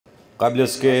قبل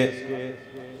اس کے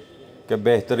کہ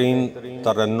بہترین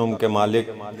ترنم کے مالک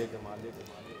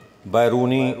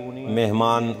بیرونی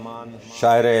مہمان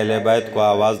شاعر اہل بیت کو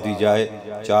آواز دی جائے،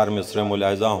 4 مصرے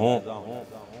ملاحظہ ہوں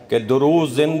کہ درود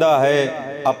زندہ ہے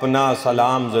اپنا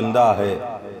سلام زندہ ہے،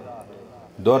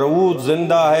 درود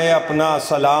زندہ ہے اپنا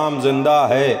سلام زندہ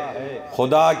ہے،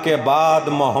 خدا کے بعد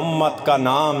محمد کا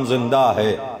نام زندہ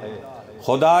ہے،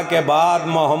 خدا کے بعد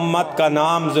محمد کا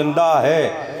نام زندہ ہے،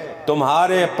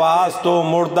 تمہارے پاس تو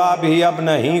مردہ بھی اب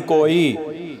نہیں کوئی،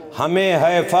 ہمیں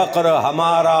ہے فقر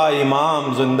ہمارا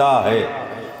امام زندہ ہے،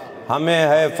 ہمیں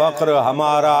ہے فقر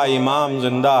ہمارا امام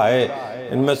زندہ ہے۔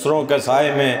 ان مصروں کے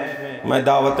سائے میں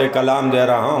دعوت کلام دے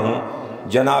رہا ہوں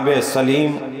جناب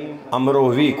سلیم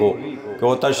امروہوی کو کہ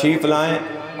وہ تشریف لائیں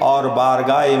اور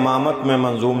بارگاہ امامت میں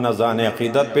منظوم نذران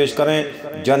عقیدت پیش کریں۔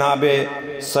 جناب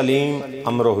سلیم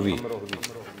امروہوی۔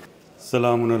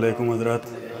 السلام علیکم حضرات۔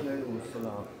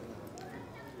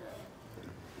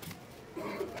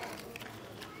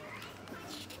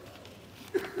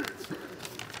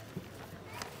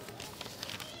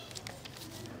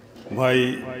 بھائی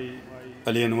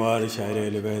علی انوار شاعر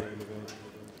اہل بیت،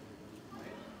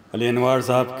 علی انوار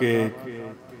صاحب کے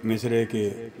مصرے کے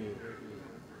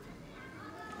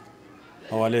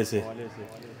حوالے سے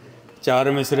 4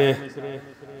 مصرے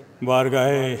بارگاہ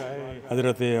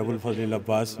حضرت ابو الفضل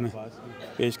عباس میں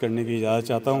پیش کرنے کی اجازت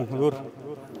چاہتا ہوں۔ حضور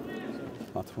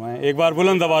ایک بار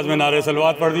بلند آواز میں نعرہ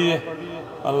صلوات پڑھ دیجئے۔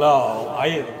 اللہ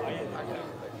آئیے۔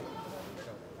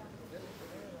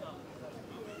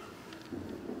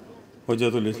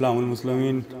 حجت الاسلام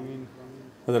المسلمین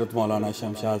حضرت مولانا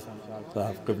شمشاد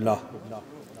صاحب قبلہ،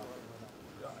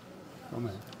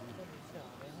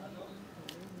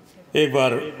 ایک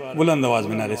بار بلند آواز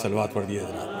میں نعرہ صلوات پڑھ دیجئے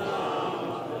حضرات۔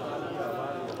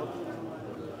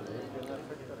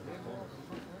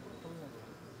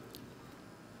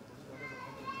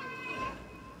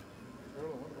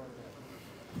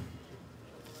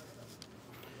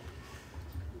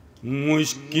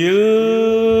 مشکل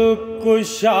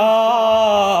کشا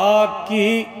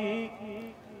کی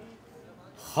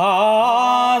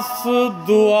خاص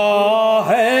دعا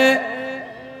ہے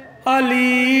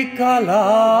علی کا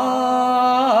لال،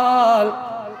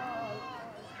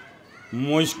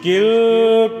 مشکل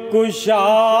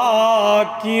کشا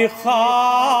کی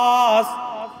خاص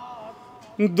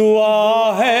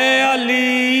دعا ہے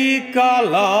علی کا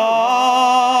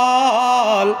لال،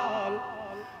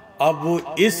 اب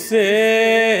اس سے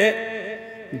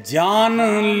جان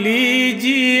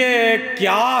لیجئے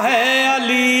کیا ہے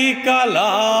علی کا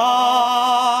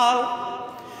لال،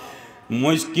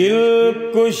 مشکل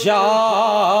کشا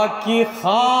کی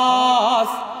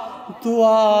خاص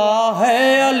دعا ہے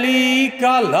علی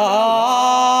کا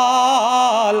لال،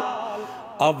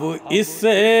 اب اس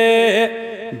سے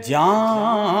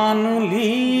جان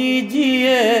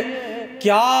لیجئے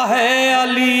کیا ہے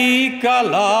علی کا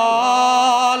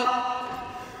لال،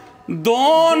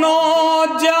 دونوں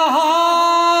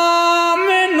جہاں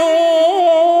میں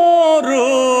نور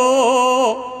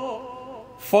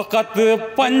فقط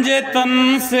پنجے تن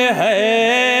سے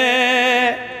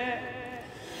ہے،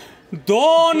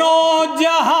 دونوں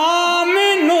جہاں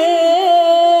میں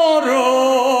نور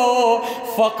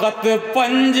فقط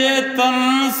پنجے تن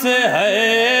سے ہے،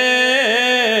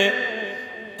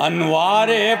 انوار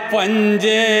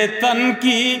پنجے تن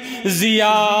کی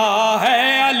ضیاء ہے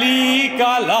علی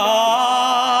کا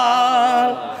لال،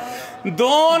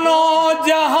 دونوں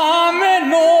جہاں میں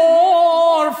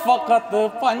نور فقط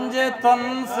پنجے تن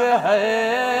سے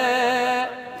ہے،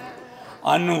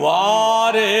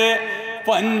 انوار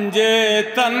پنجے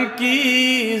تن کی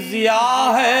ضیاء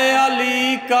ہے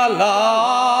علی کا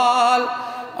لال،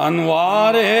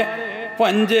 انوار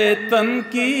پنجے تن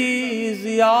کی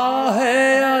ضیاء ہے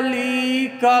علی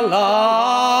کا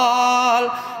لال،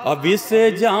 اب اسے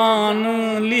جان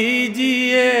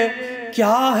لیجئے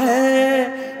کیا ہے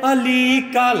علی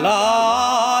کا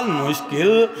لال،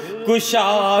 مشکل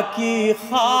کشا کی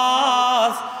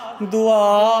خاص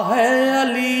دعا ہے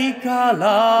علی کا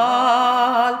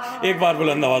لال۔ ایک بار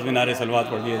بلند آواز میں نعرہ صلوات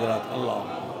پڑھ دیئے حضرات۔ اللہ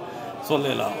صلی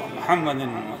اللہ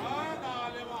محمد۔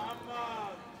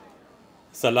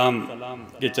 سلام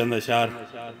کے چند اشعار،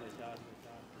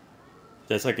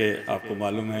 جیسا کہ آپ کو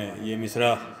معلوم ہے یہ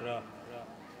مصرع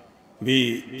بھی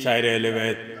شاعر اہل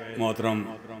بیت محترم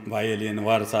بھائی علی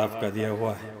انوار صاحب کا دیا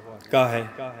ہوا ہے۔ کہا ہے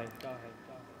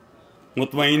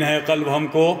مطمئن ہے قلب ہم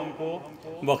کو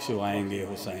بخشوائیں گے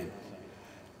حسین۔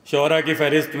 شعراء کی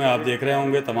فہرست میں آپ دیکھ رہے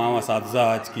ہوں گے، تمام اساتذہ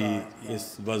آج کی اس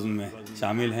بزم میں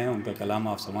شامل ہیں، ان کا کلام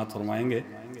آپ سماعت فرمائیں گے۔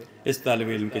 اس طالب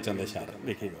علم کے چند اشعار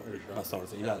دیکھیے گا، خاص طور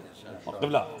سے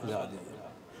قبلہ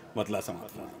مطلع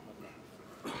سماعت فرمائیں۔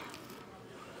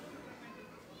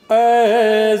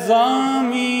 اے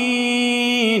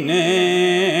زمین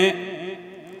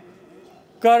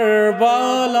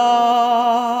کربلا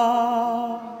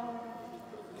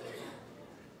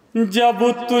جب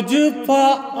تجھ پہ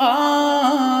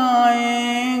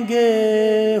آئیں گے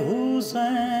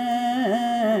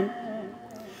حسین،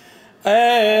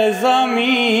 اے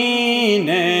زمین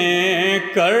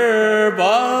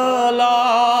کربلا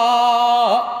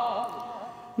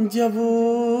جب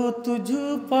تجھ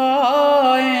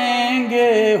پائیں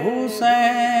گے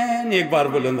حسین۔ ایک بار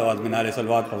بلند آواز میں نعرے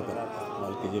صلوات پڑھ کر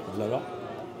بال کیجئے کچھ لگا۔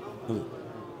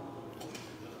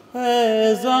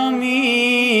 اے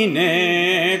زمین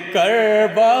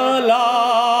کربلا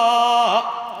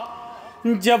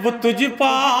جب تجھ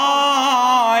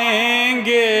پائیں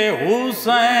گے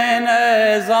حسین،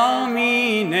 اے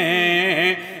زمین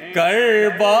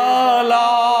کربلا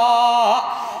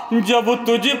جب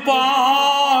تجھ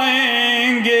پائیں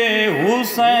گے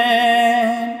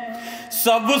حسین،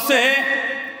 سب سے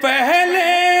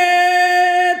پہلے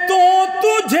تو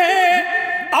تجھے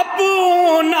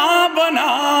اپنا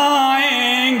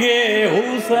بنائیں گے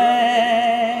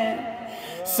حسین،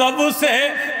 سب سے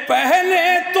پہلے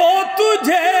تو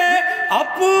تجھے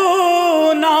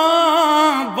اپنا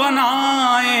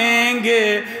بنائیں گے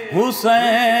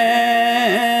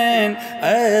حسین،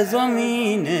 اے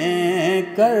زمین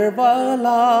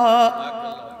کربلا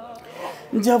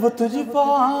جب تجھ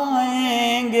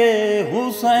پائیں گے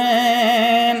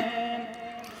حسین۔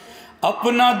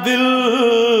 اپنا دل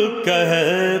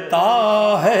کہتا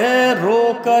ہے رو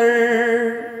کر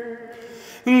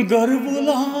گر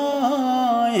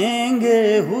بلائیں گے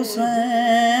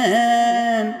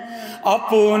حسین،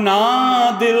 اپنا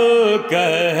دل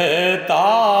کہتا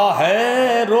ہے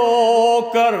رو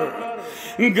کر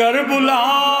گر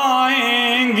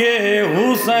بلائیں گے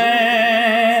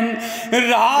حسین،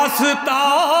 راستہ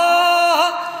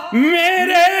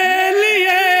میرے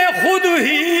لیے خود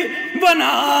ہی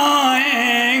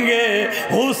بنائیں گے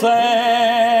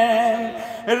حسین،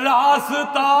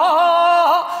 راستہ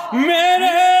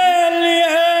میرے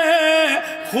لیے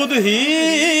خود ہی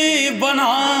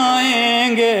بنائیں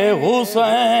گے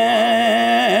حسین،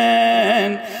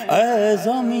 اے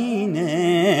زمین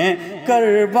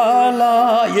کربلا۔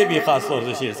 یہ بھی خاص طور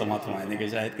سے شعر سماعت فرمانے کے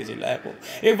شاید کسی لائق ہو۔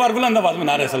 ایک بار بلند آواز میں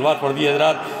نعرہ صلوات پڑھ دیے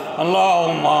حضرات۔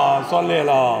 اللہم صلی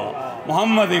علی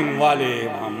محمد والے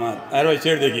محمد۔ ایرو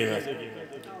شعر دیکھیے گا۔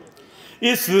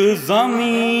 اس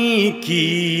زمین کی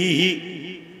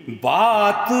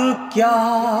بات کیا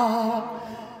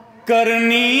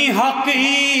کرنی،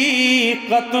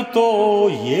 حقیقت تو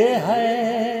یہ ہے،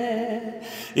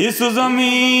 اس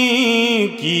زمین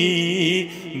کی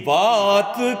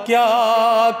بات کیا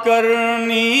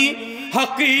کرنی،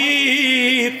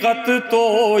 حقیقت تو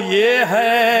یہ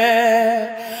ہے،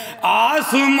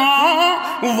 آسمان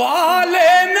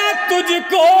والے نہ تجھ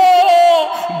کو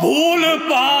بھول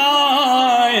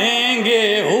پائیں گے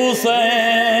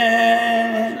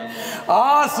حسین،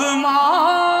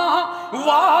 آسمان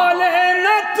والے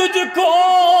نہ تجھ کو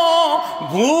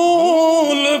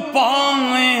بھول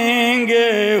پائیں گے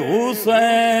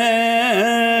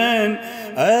حسین،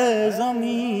 اے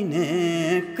زمین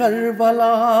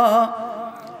کربلا۔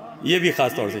 یہ بھی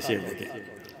خاص طور سے شعر دیکھیں۔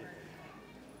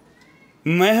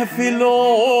 محفل و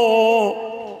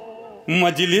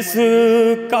مجلس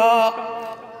کا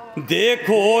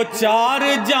دیکھو چار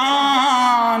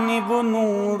جانب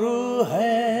نور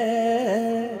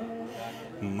ہے،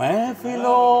 محفل و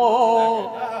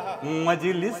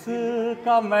مجلس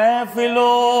کا، محفل و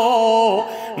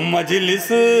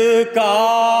مجلس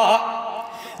کا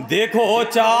دیکھو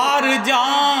چار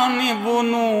جانب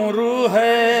نور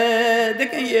ہے۔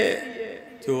 دیکھیں یہ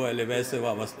جو اہل بیت سے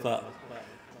وابستہ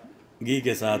گی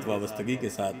کے ساتھ، وابستگی کے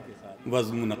ساتھ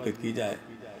بزم منعقد کی جائے،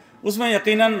 اس میں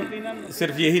یقیناً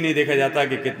صرف یہی نہیں دیکھا جاتا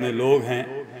کہ کتنے لوگ ہیں،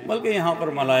 بلکہ یہاں پر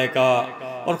ملائکہ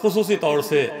اور خصوصی طور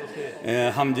سے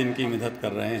ہم جن کی مدحت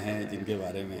کر رہے ہیں، جن کے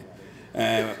بارے میں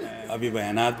ابھی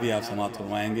بیانات بھی آپ سماعت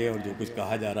فرمائیں گے، اور جو کچھ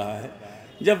کہا جا رہا ہے،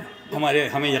 جب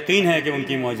ہمیں یقین ہے کہ ان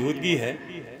کی موجودگی ہے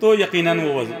تو یقیناً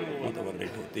وہ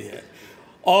متبرک ہوتی ہے۔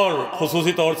 اور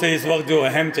خصوصی طور سے اس وقت جو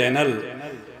اہم چینل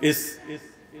اس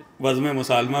بزم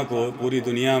مسالمہ کو پوری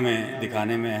دنیا میں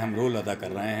دکھانے میں اہم رول ادا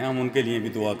کر رہے ہیں، ہم ان کے لیے بھی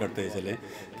دعا کرتے چلیں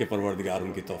کہ پروردگار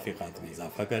ان کی توفیقات میں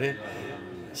اضافہ کرے۔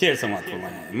 شعر سماعت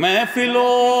فرمائیں۔ محفل و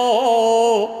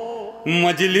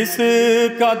مجلس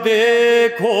کا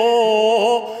دیکھو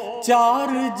چار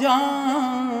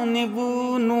جانب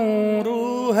نور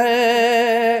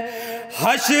ہے،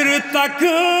 حشر تک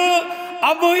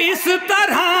اب اس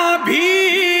طرح بھی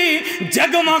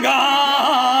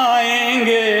جگمگائیں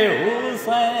گے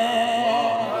حسین،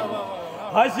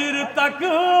 حشر تک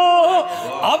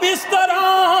اب اس طرح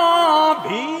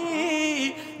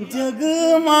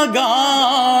جگمگائیں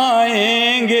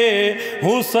گے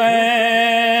حسین،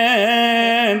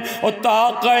 اور تا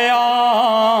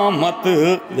قیامت،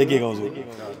 دیکھیے گا حضور،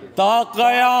 تا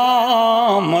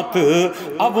قیامت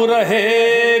اب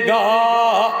رہے گا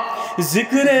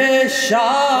ذکر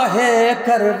شاہ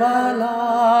کربلا،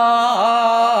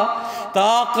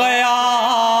 تا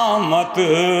قیامت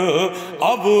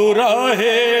اب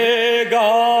رہے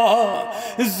گا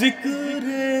ذکر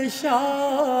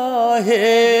شاہ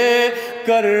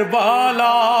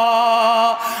کربلا،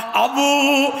 اب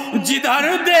جدھر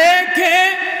دیکھے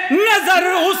نظر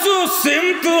اس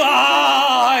سمت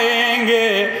آئیں گے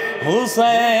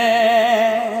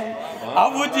حسین،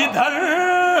 اب جدھر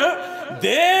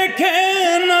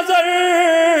دیکھیں نظر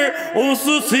اس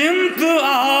سمت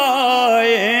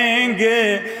آئیں گے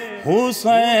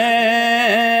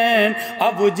حسین،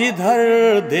 اب جدھر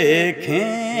دیکھیں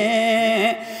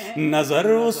نظر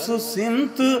اس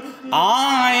سمت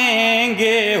آئیں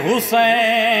گے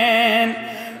حسین۔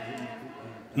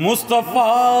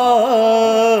 مصطفیٰ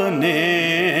نے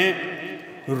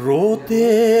روتے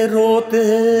روتے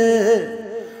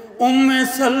ام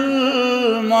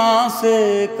سلمہ سے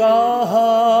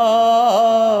کہا،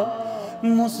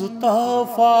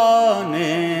 مصطفیٰ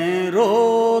نے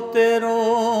روتے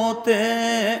روتے،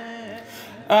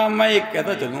 میں یہ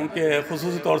کہتا چلوں کہ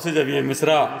خصوصی طور سے جب یہ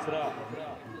مصرع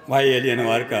بھائی علی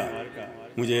انوار کا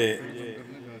مجھے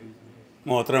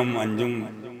محترم انجم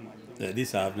زیدی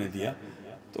صاحب نے دیا،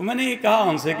 تو میں نے یہ کہا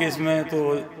ان سے کہ اس میں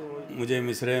تو مجھے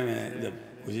مصرعے میں جب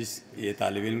کوشش یہ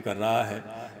طالب علم کر رہا ہے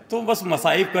تو بس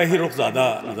مصائب کا ہی رخ زیادہ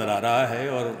نظر آ رہا ہے،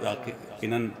 اور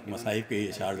یقیناً مصائب کے ہی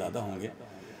اشعار زیادہ ہوں گے۔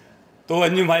 تو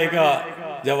انجم بھائی کا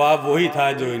جواب وہی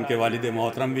تھا جو ان کے والد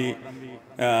محترم بھی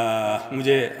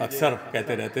مجھے اکثر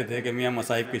کہتے رہتے تھے کہ میاں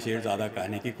مصائب کے شعر زیادہ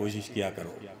کہنے کی کوشش کیا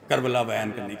کرو، کربلا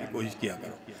بیان کرنے کی کوشش کیا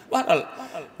کرو۔ بہرحال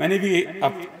میں نے بھی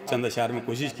اب چند اشعار میں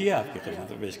کوشش کی، آپ کی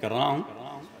خدمت میں پیش کر رہا ہوں،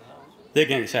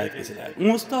 دیکھیں شاید کسی لائق۔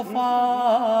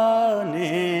 مصطفیٰ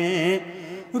نے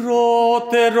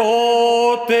روتے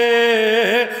روتے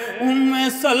ام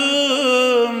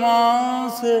سلمہ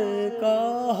سے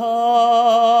کہا،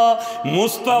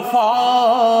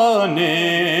 مصطفیٰ نے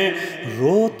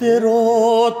روتے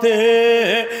روتے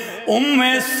ام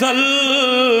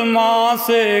سلمہ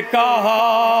سے کہا،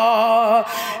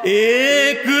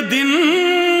 ایک دن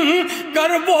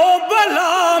کرب و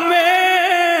بلا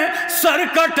میں سر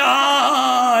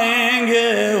کٹائیں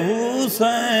گے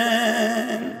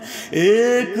حسین،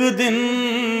 ایک دن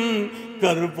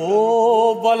کرب و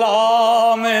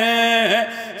بلا میں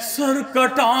سر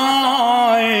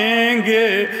کٹائیں گے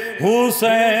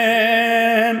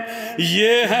حسین،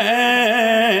 یہ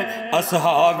ہیں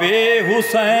اصحاب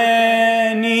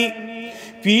حسینی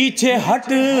پیچھے ہٹ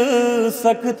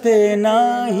سکتے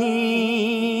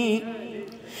نہیں،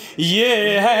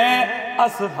 یہ ہے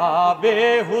اصحاب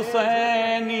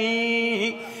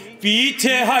حسینی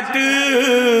پیچھے ہٹ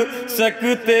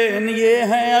سکتے، یہ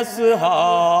ہیں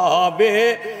اصحاب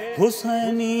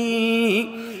حسینی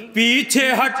پیچھے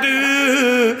ہٹ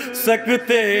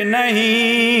سکتے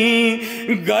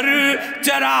نہیں، گر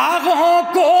چراغوں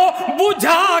کو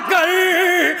بجھا کر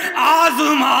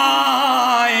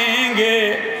آزمائیں گے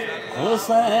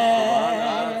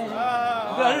حسین،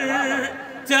 گر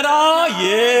چراغ،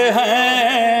 یہ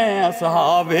ہیں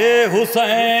اصحاب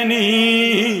حسینی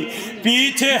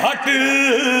پیچھے ہٹ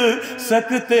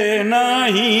سکتے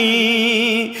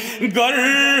نہیں، گر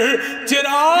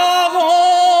چراغوں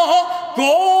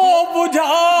کو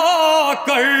بجھا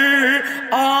کر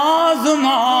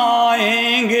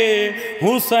آزمائیں گے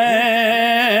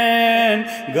حسین،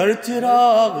 گر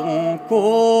چراغوں کو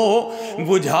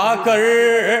بجھا کر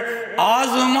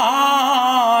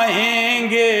آزمائیں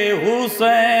گے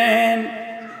حسین۔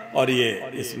 اور یہ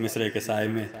اس مصرعے کے سائے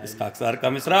میں اس خاکسار کا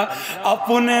مصرع،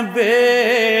 اپنے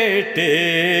بیٹے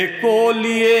کو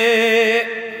لیے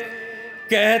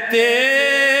کہتے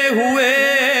ہوئے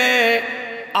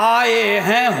آئے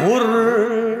ہیں حر،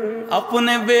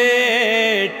 اپنے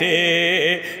بیٹے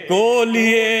کو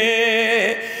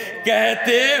لیے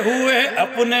کہتے ہوئے،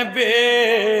 اپنے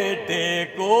بیٹے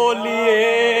کو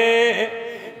لیے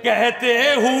کہتے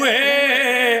ہوئے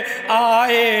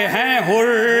آئے ہیں حر،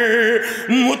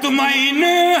 مطمئن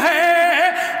ہے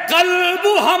قلب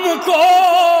ہم کو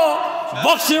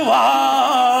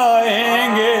بخشوائیں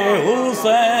گے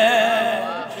حسین،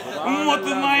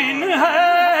 مطمئن ہے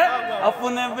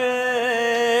اپنے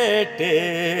بیٹے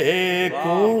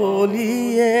کو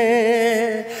لیے۔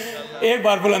 ایک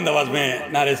بار بلند آواز میں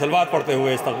نعرہ صلوات پڑھتے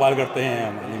ہوئے استقبال کرتے ہیں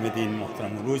عالم دین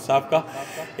محترم عروج صاحب کا،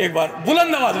 ایک بار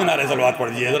بلند آواز میں نعرہ صلوات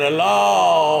پڑھ دیجیے،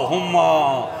 اللہم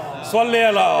صلی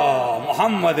علی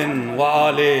محمد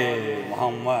وآل محمد۔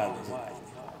 محمد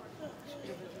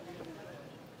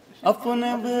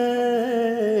اپنے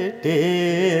بیٹے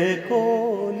کو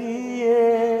لیے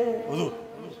حضور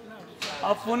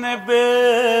اپنے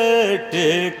بیٹے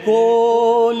کو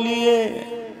لیے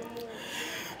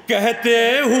کہتے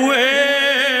ہوئے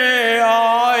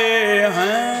آئے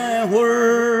ہیں حر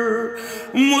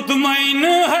مطمئن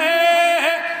ہے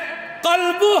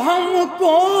قلب ہم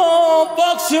کو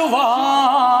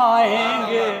بخشوائیں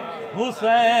گے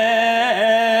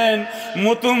حسین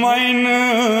مطمئن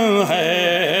ہے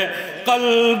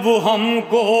قلب ہم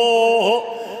کو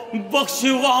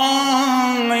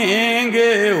بخشوائیں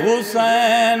گے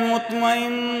حسین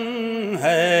مطمئن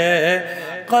ہے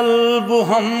قلب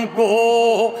ہم کو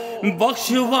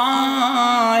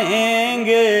بخشوائیں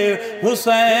گے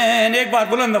حسین. ایک بار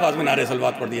بلند آواز میں نعرہ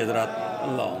صلوات پڑھ دیئے حضرات.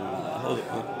 اللہم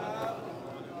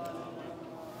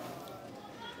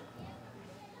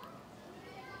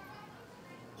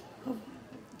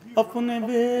اپنے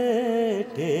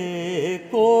بیٹے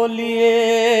کو لیے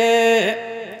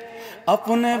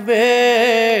اپنے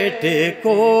بیٹے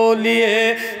کو لیے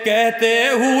کہتے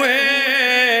ہوئے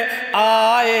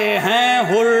آئے ہیں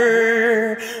حر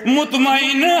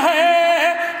مطمئن ہے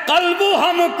قلب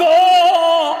ہم کو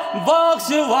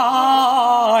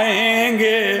بخشوائیں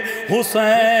گے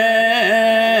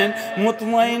حسین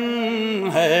مطمئن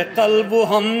ہے قلب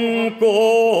ہم کو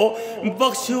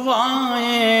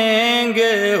بخشوائیں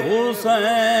گے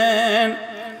حسین.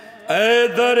 اے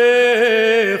در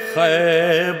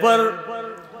خیبر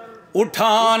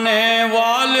اٹھانے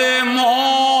والے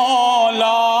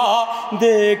مولا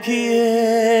دیکھیے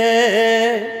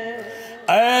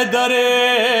اے در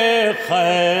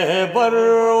خیبر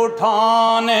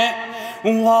اٹھانے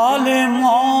والے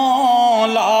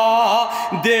مولا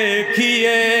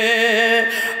دیکھیے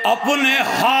اپنے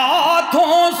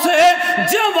ہاتھوں سے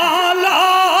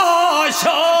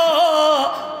جوالاشا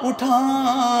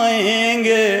اٹھائیں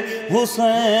گے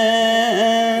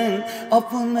حسین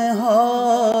اپنے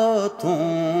ہاتھوں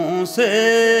سے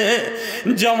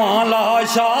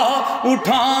جوالاشا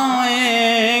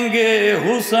اٹھائیں گے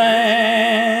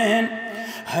حسین.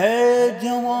 ہے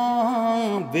جوان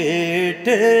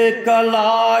بیٹے کا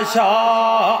لاشا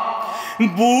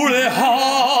بوڑھے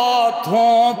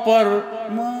ہاتھوں پر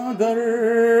مگر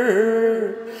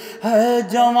ہے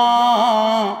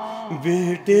جوان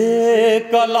بیٹے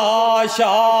کا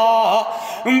لاشا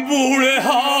بوڑھے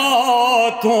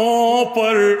ہاتھوں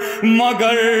پر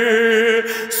مگر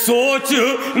سوچ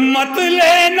مت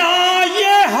لینا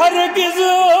یہ ہرگز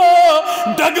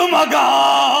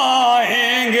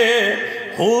ڈگمگائیں گے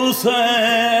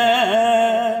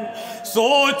حسین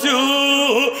سوچ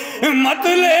مت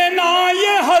لینا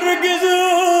یہ ہرگز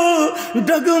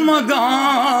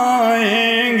ڈگمگائیں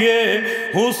گے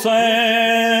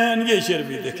حسین. یہ شعر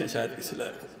بھی دیکھیں شاید اس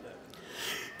لائق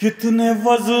کتنے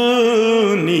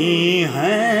وزنی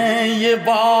ہیں یہ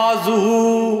بازو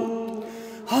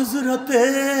حضرت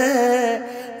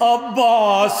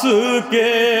عباس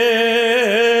کے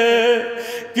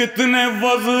کتنے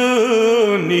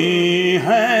وزنی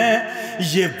ہیں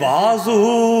یہ بازو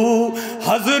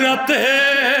حضرت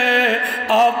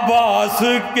عباس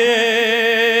کے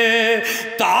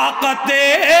طاقت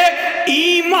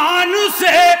ایمان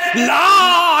سے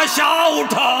لاشا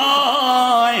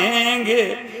اٹھائیں گے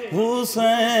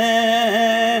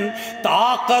حسین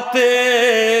طاقت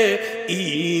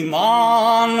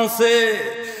ایمان سے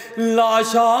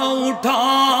لاشا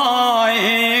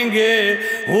اٹھائیں گے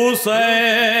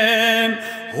حسین.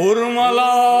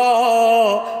 حرملا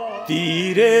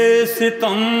تیرے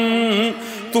ستم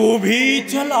تو بھی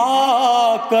چلا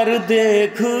کر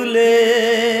دیکھ لے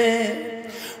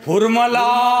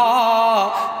حرملا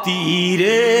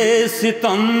تیرے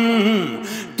ستم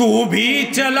تو بھی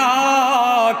چلا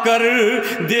کر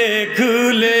دیکھ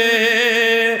لے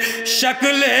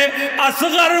شکل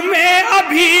اصغر میں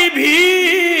ابھی بھی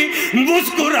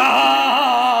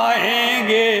مسکرائیں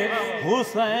گے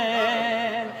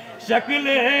حسین شکل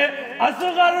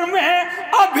اصغر میں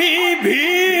ابھی بھی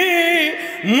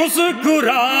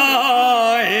مسکرائیں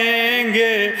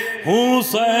گے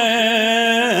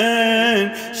حسین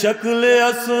شکل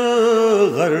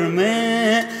اصغر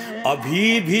میں ابھی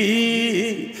بھی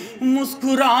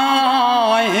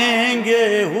مسکرائیں گے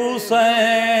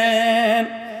حسین.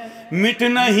 مٹ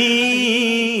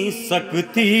نہیں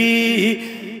سکتی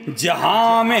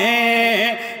جہاں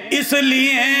میں اس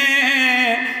لیے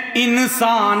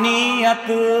انسانیت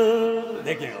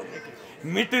دیکھیں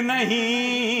مٹ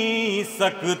نہیں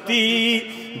سکتی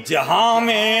جہاں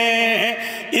میں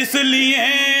اس لیے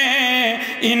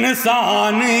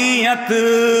انسانیت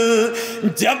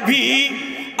جب بھی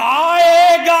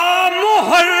آئے گا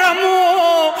محرم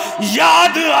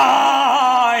یاد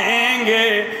آئیں گے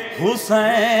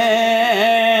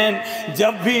حسین،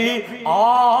 جب بھی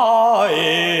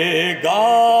آئے گا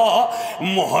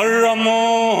محرم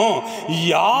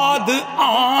یاد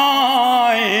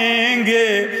آئیں گے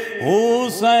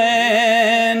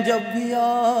حسین، جب بھی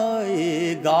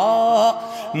آئے گا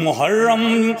محرم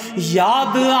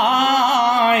یاد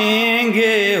آئیں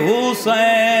گے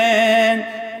حسین۔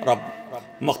 رب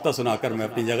مقطع سنا کر میں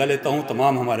اپنی جگہ لیتا ہوں۔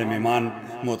 تمام ہمارے مہمان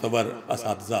معتبر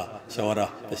اساتذہ شعراء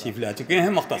تشریف لے چکے ہیں،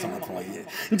 مقطع سماعت فرمائیے۔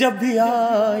 جب بھی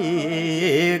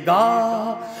آئے گا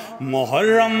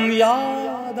محرم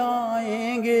یاد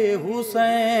آئیں گے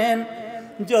حسین،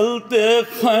 جلتے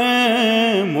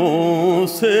خیموں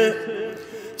سے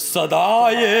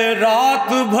صدائے رات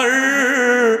بھر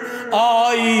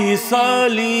آئی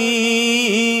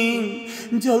سلیم،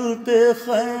 جلتے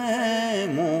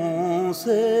خیموں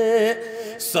سے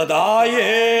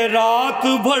صدائے رات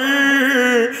بھر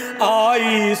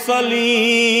آئی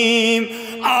سلیم،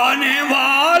 آنے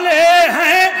والے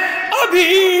ہیں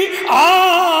ابھی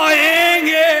آئیں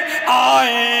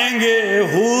گے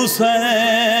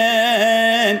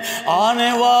حسین،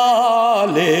 آنے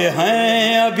والے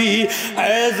ہیں ابھی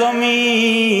اے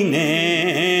زمین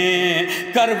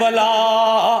کربلا،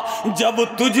 جب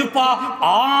تجھ پا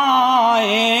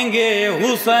آئیں گے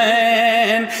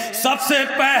حسین، سب سے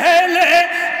پہلے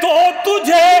تو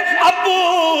تجھے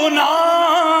اپنا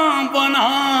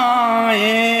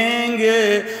بنائیں گے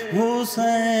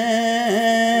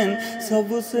حسین، سب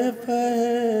سے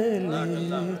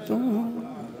پہلے تم